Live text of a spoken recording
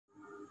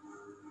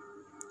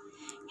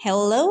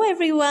Hello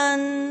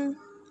everyone!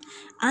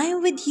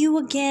 I'm with you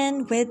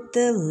again with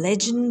the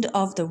legend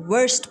of the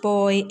worst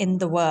boy in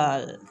the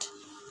world.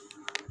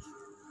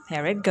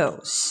 Here it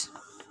goes.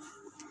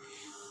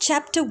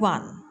 Chapter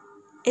 1.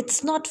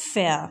 It's Not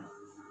Fair.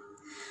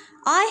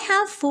 I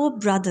have 4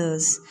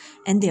 brothers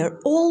and they're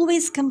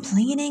always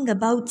complaining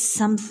about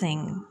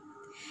something.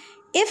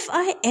 If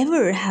I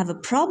ever have a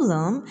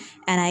problem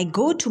and I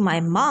go to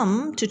my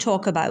mum to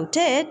talk about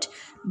it,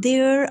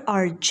 there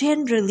are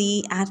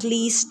generally at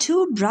least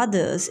 2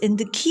 brothers in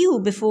the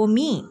queue before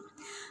me,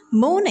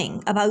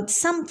 moaning about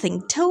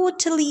something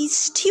totally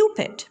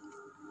stupid.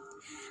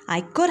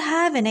 I could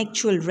have an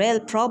actual real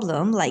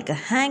problem like a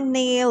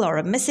hangnail or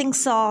a missing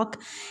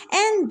sock,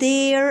 and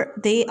there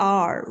they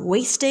are,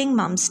 wasting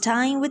mum's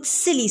time with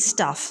silly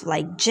stuff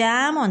like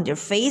jam on their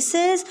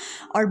faces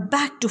or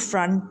back to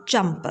front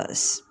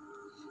jumpers.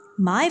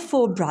 My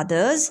 4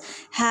 brothers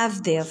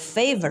have their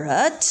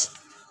favorite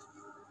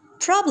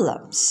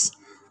problems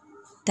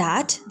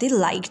that they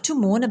like to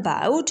moan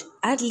about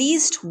at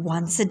least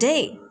once a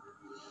day.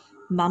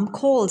 Mum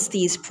calls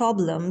these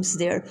problems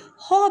their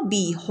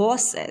hobby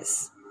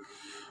horses.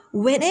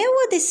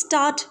 Whenever they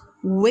start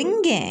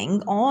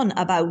whinging on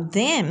about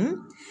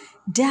them,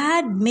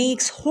 Dad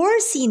makes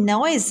horsey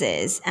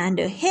noises and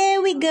a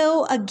here we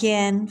go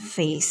again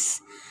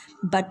face.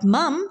 But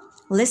Mum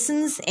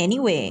listens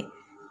anyway,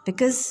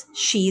 because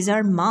she's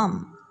our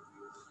mum.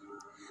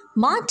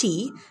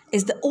 Marty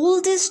is the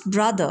oldest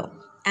brother,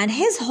 and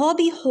his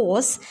hobby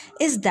horse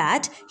is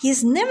that he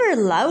is never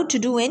allowed to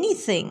do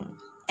anything,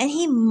 and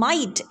he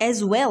might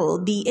as well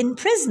be in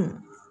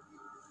prison.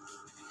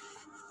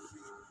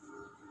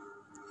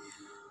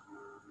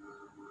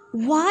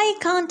 Why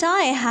can't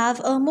I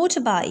have a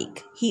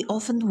motorbike? He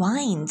often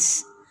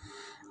whines.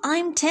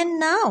 I'm 10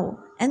 now,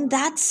 and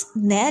that's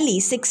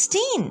nearly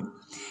 16.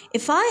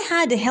 If I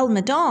had a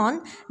helmet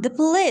on, the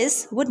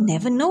police would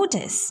never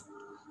notice.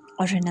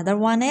 Or another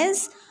one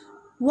is,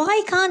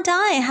 why can't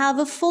I have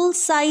a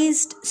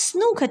full-sized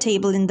snooker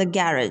table in the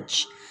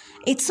garage?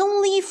 It's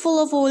only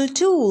full of old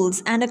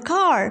tools and a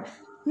car,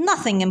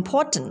 nothing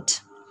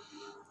important.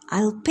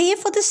 I'll pay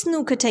for the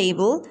snooker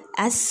table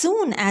as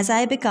soon as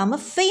I become a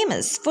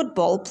famous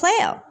football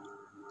player.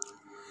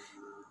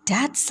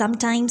 Dad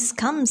sometimes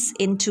comes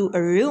into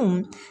a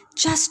room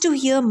just to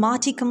hear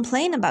Marty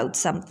complain about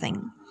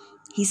something.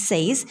 He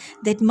says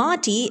that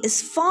Marty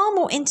is far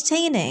more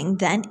entertaining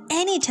than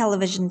any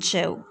television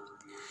show.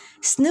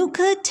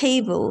 Snooker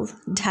table,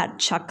 Dad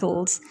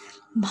chuckles.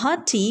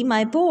 Marty,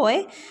 my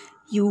boy,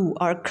 you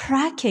are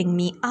cracking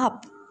me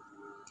up.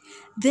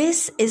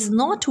 This is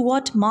not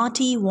what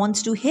Marty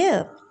wants to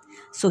hear,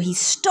 so he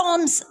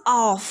storms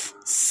off,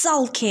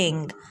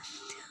 sulking.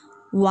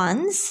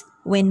 Once,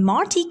 when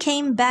Marty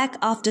came back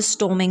after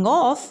storming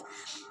off,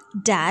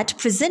 Dad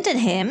presented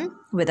him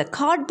with a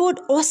cardboard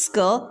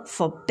Oscar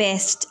for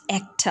Best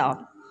Actor.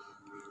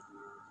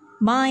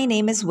 My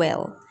name is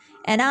Will,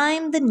 and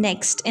I'm the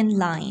next in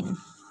line.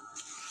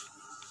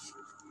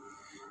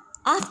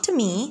 After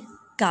me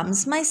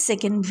comes my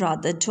second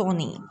brother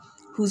Tony,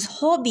 whose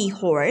hobby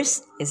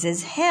horse is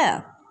his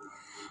hair.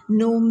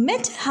 No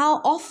matter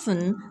how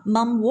often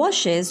Mum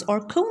washes or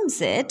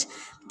combs it,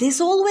 there's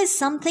always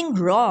something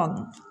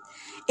wrong.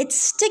 It's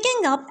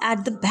sticking up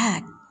at the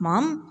back,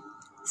 Mum.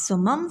 So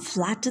Mum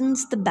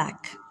flattens the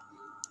back.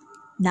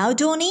 Now,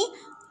 Tony,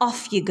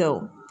 off you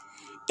go.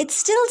 It's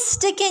still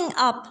sticking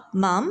up,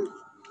 Mum.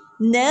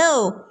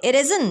 No, it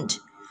isn't.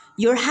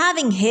 You're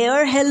having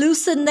hair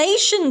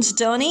hallucinations,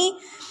 Tony.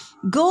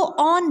 Go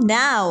on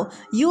now.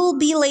 You'll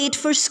be late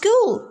for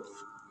school.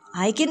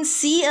 I can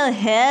see a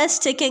hair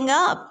sticking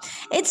up.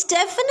 It's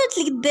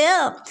definitely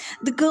there.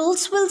 The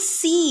girls will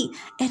see,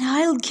 and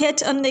I'll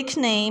get a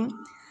nickname.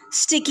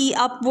 Sticky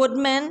Up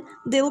Woodman,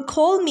 they'll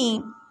call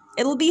me.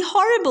 It'll be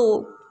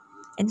horrible.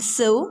 And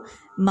so,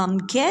 Mum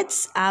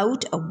gets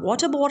out a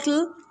water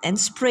bottle and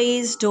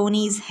sprays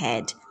Tony's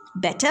head.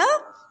 Better?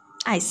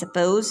 I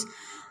suppose.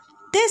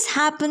 This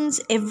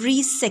happens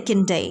every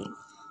second day.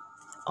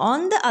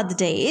 On the other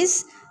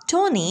days,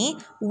 Tony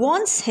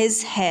wants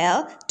his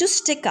hair to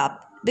stick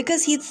up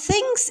because he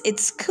thinks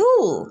it's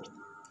cool.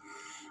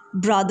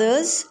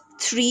 Brothers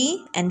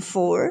 3 and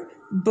 4,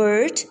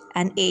 Bert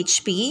and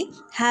HP,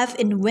 have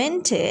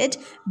invented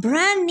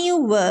brand new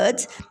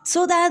words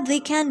so that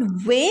they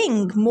can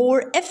wing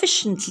more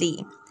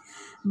efficiently.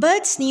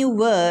 Bert's new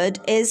word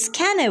is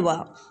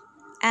Caneva,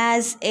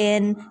 as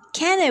in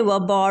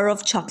Caneva bar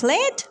of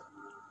chocolate.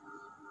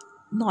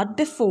 Not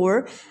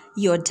before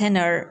your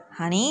dinner,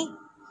 honey,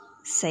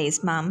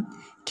 says Mum.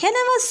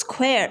 Caneva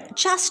square,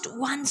 just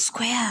 1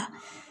 square.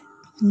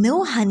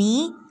 No,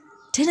 honey,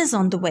 dinner's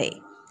on the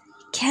way.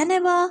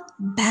 Caneva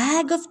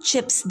bag of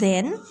chips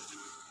then?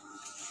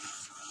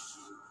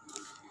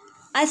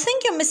 I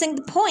think you're missing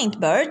the point,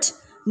 Bert.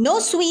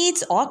 No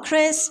sweets or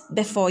crisps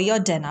before your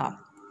dinner.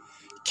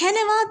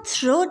 Caneva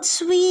throat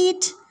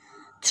sweet.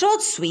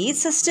 Throat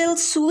sweets are still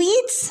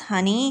sweets,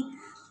 honey.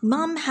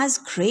 Mum has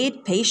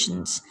great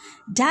patience.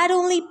 Dad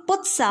only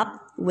puts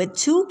up with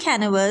 2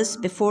 Canevas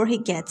before he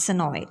gets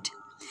annoyed.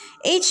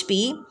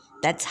 HP,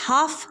 that's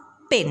half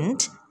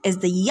pint is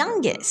the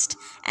youngest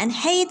and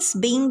hates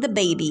being the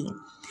baby.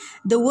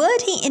 The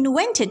word he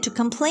invented to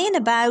complain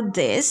about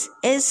this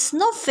is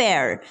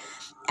snoffair,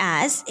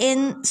 as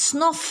in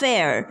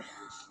snoffair.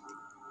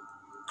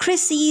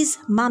 Chrissy's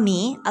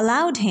mummy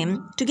allowed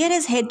him to get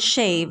his head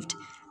shaved.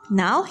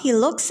 Now he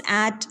looks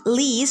at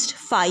least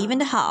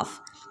 5.5.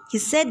 He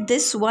said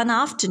this one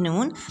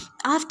afternoon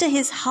after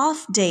his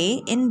half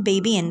day in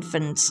baby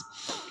infants.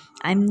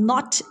 I'm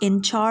not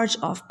in charge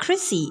of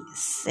Chrissy,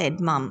 said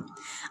Mum.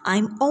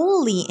 I'm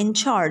only in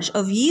charge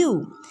of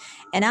you.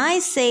 And I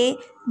say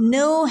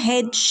no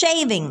head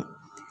shaving.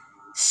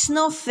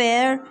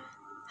 Snowfair,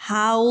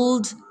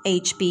 howled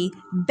HP.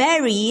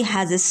 Barry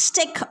has a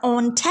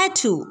stick-on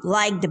tattoo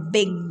like the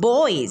big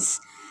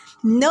boys.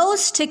 No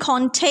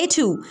stick-on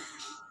tattoo.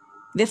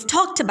 We've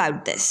talked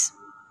about this.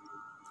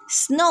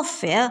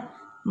 Snowfair,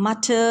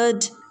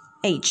 muttered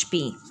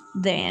HP.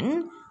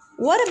 Then,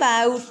 what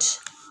about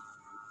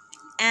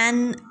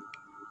an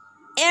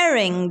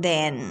earring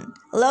then?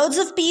 Loads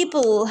of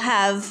people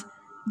have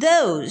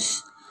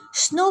those.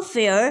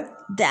 Snowfair,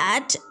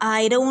 that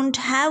I don't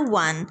have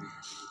one.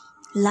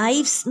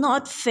 Life's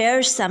not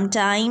fair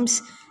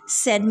sometimes,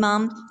 said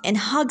Mum, and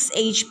hugs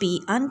HP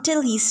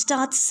until he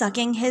starts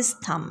sucking his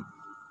thumb.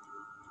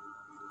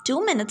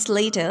 2 minutes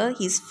later,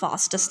 he's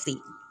fast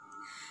asleep.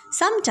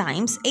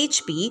 Sometimes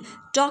HP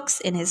talks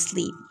in his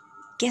sleep.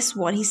 Guess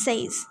what he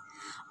says?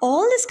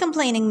 All this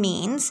complaining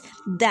means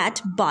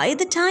that by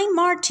the time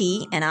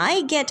Marty and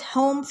I get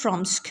home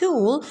from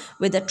school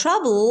with the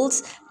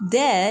troubles,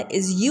 there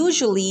is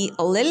usually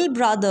a little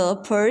brother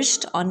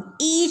perched on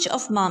each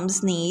of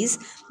Mum's knees,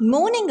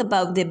 moaning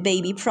about their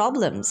baby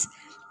problems.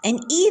 And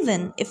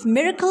even if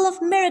miracle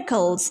of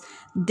miracles,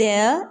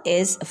 there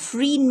is a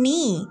free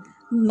knee,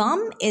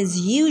 Mum is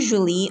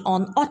usually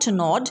on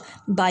autonod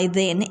by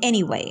then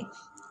anyway.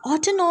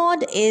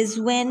 Autonod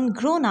is when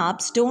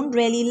grown-ups don't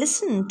really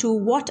listen to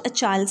what a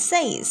child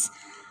says.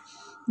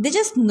 They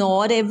just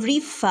nod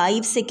every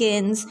 5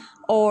 seconds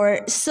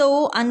or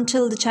so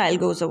until the child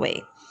goes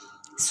away.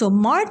 So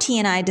Marty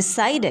and I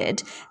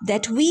decided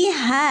that we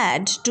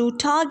had to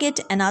target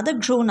another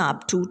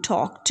grown-up to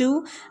talk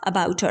to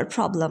about our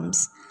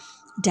problems.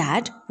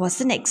 Dad was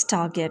the next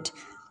target.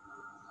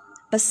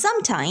 But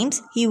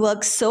sometimes he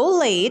works so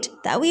late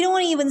that we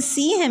don't even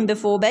see him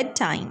before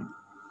bedtime.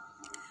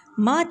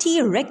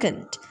 Marty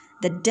reckoned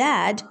that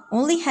Dad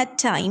only had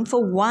time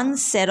for one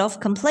set of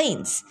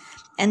complaints,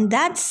 and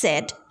that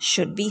set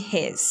should be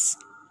his.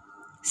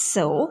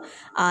 So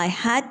I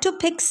had to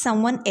pick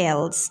someone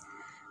else,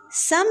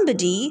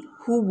 somebody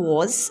who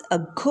was a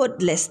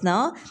good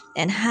listener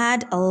and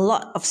had a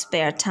lot of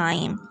spare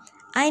time.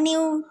 I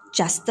knew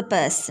just the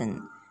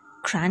person,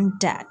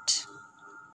 Granddad.